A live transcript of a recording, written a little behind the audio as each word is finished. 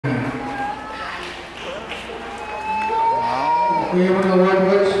Even award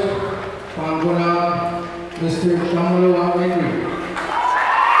which Panguna Mr. Shamalu Ahmed.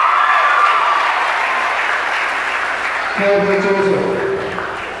 Calvin Joseph.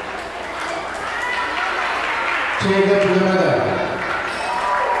 Jacob Yamada.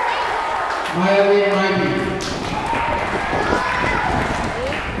 Maya Mighty.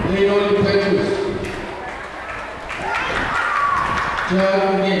 Leonard Petrus.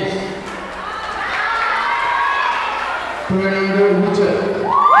 John Gaines. Fernando Richard.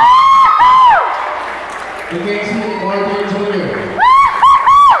 Against Martin Jr.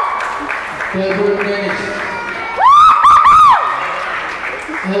 Delbert Dennis.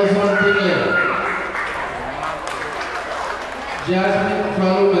 Elson Pingley. Jasmine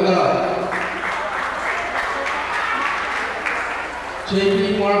Falu Medal. J.P.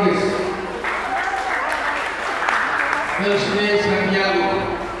 Morris. Melchizedek Santiago.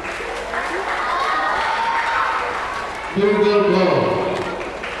 Durgal Blow.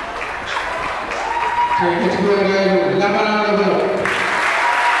 Let's go again. Laban level.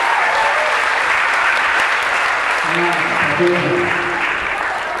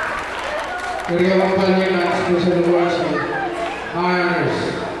 Area Companion and Special Awards. High honors.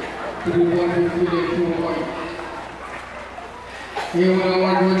 3.50 point. Here we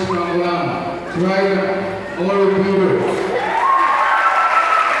award which from Gulam. Driver, Moro Weaver.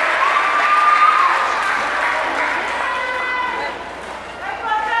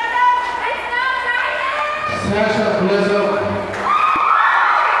 Sasha Blazo.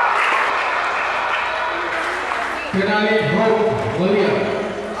 Penali Hope William.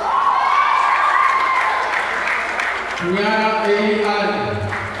 Rihanna A. Allen.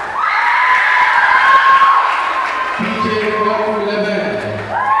 PJ Rock 11.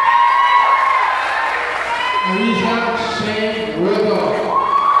 Arisha Shane Rodolph.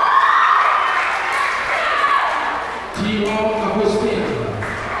 Timo Agustin.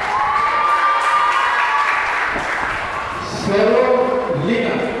 Sero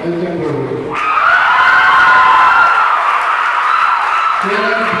Lina Elkenburg.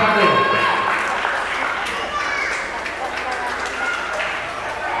 Kieran Patel.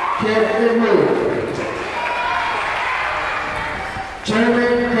 Kevin Edward. Jeremy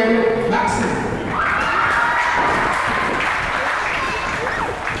K. Maxson.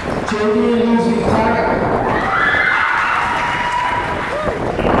 J.D. Lucy Carter.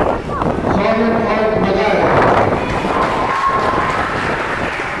 Colin R. Madar.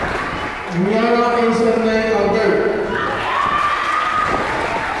 Rihanna Asenay Albert.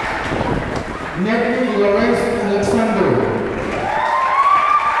 Nettie Lawrence Alexander.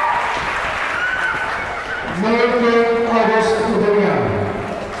 Melvin August Udonia.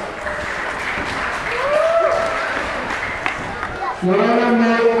 Lorena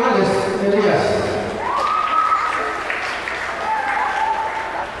May Alice Elias.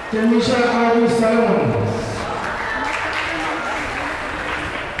 Tanisha Ali Solomon.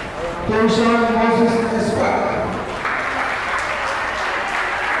 Toshan Moses Espak.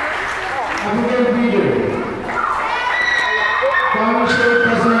 Abigail Reader. Tanisha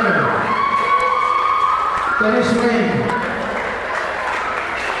Kazan. Dennis Wayne.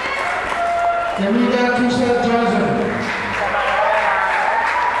 Amida Trisha Johnson.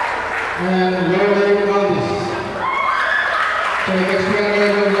 And Lorraine Aldis. So you can see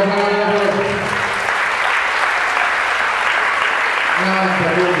again the high level.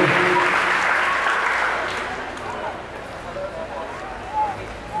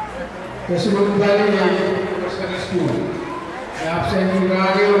 Tersebut kembali di Secondary School. Yang absen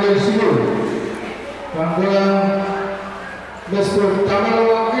diraih oleh Siul. Panggilan Mr.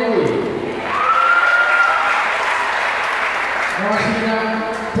 Tamara Dewi. Masina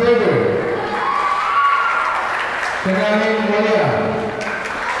Taylor. Kenalin Mulia.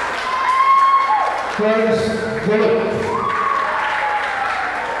 First Philip.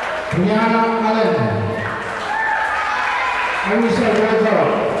 Brianna Allen. Anissa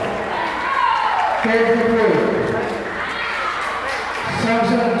Walter. Kate Wood.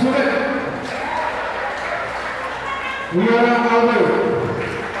 Samson Tulip. Rihanna Albert.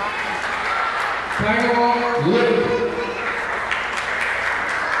 Tango Lip.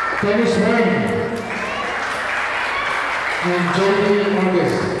 Dennis Wayne. And J.D.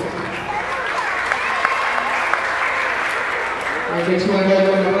 August. Next one,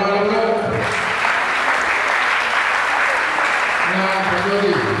 Ohmine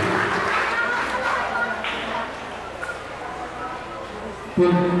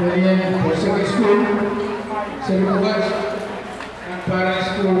Secondary School, Serbukas, and parents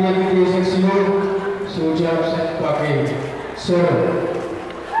to the school, so jobs and pakai. So,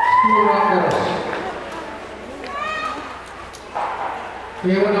 school workers.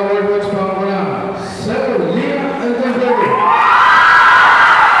 Kaya award words pangkulang Sir Lina Altenberger.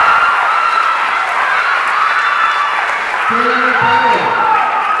 Kailan tayo?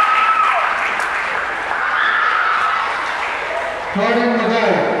 Harden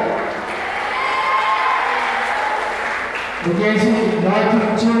Magay. Mackenzie Martin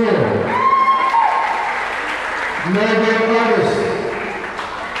Jr. Morgan August.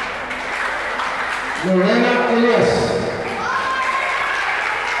 Lorena Elias.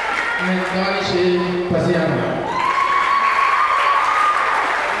 And Danishi Pasiano.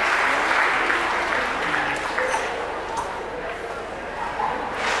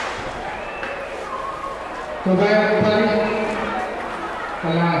 Kabayan kembali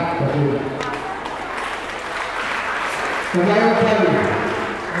kalangan berdua. Kabayan kembali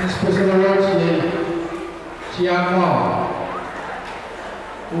and special awards dari Siapa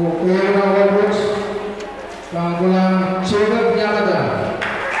Ukir awards pangkulang Cibet Nyakata.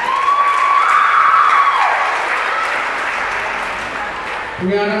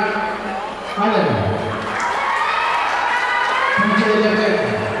 Rihanna Allen, Teacher Elected,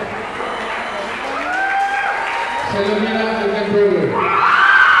 Selomina Altenberger,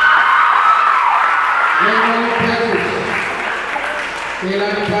 Leonard Petrus,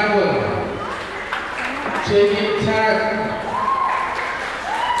 Keilani Panwell, Jamie Tarak,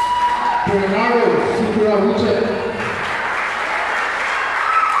 Bernardo Sikura Huchet,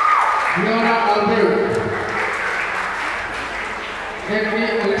 Leona Albert, Henry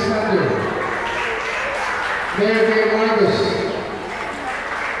Alexander, David Marcus,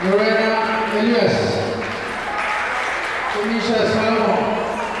 Lorena Elias, Tanisha Salomon,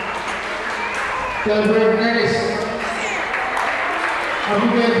 Delbert Dennis,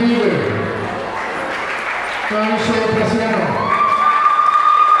 Abigail Beaver, Tanisha Pasiano,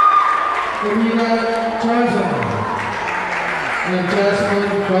 Emina Johnson, and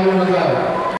Jasmine Balmagal.